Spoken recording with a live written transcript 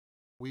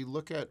We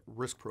look at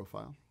risk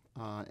profile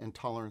and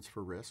tolerance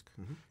for risk.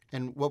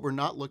 And what we're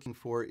not looking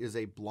for is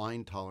a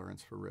blind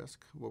tolerance for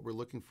risk. What we're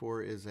looking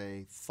for is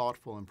a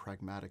thoughtful and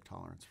pragmatic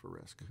tolerance for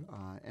risk.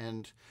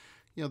 And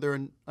there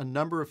are a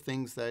number of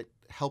things that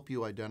help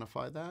you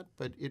identify that,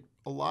 but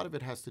a lot of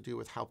it has to do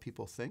with how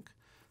people think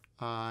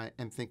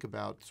and think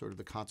about sort of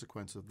the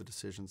consequence of the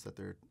decisions that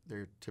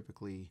they're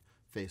typically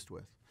faced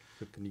with.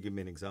 So can you give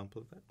me an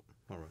example of that?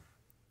 All right.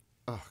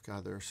 Oh,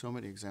 God, there are so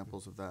many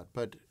examples of that.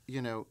 But,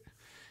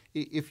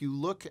 if you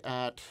look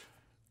at,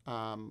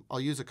 I'll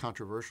use a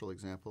controversial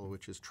example,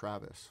 which is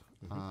Travis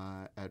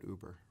at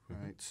Uber,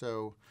 right?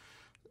 So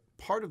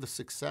part of the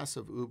success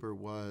of Uber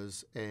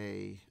was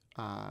a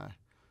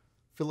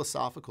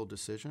philosophical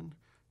decision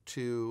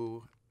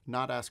to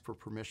not ask for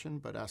permission,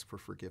 but ask for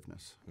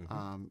forgiveness.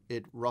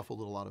 It ruffled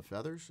a lot of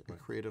feathers. It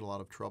created a lot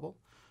of trouble.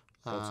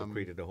 Also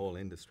created a whole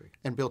industry.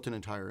 And built an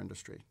entire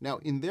industry. Now,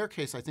 in their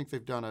case, I think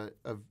they've done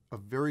a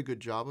very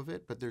good job of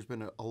it, but there's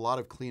been a lot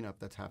of cleanup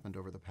that's happened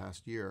over the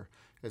past year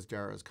as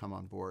Dara has come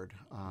on board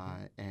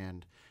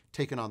and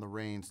taken on the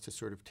reins to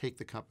sort of take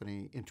the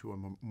company into a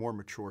more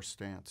mature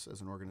stance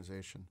as an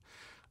organization.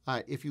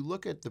 If you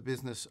look at the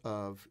business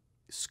of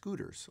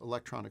scooters,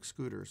 electronic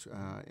scooters,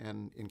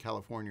 and in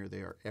California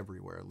they are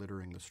everywhere,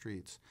 littering the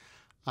streets.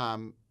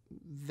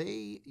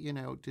 They,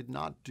 did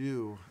not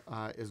do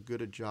as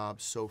good a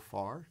job so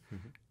far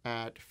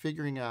at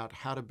figuring out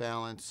how to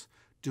balance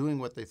doing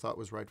what they thought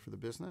was right for the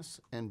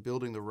business and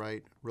building the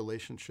right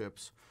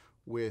relationships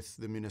with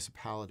the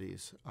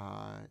municipalities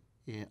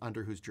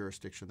under whose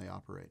jurisdiction they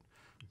operate.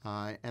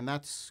 And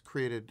that's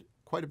created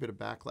quite a bit of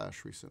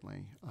backlash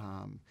recently.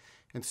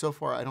 And so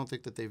far, I don't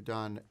think that they've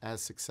done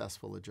as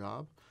successful a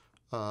job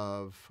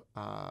of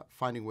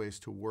finding ways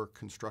to work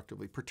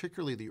constructively,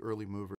 particularly the early movers.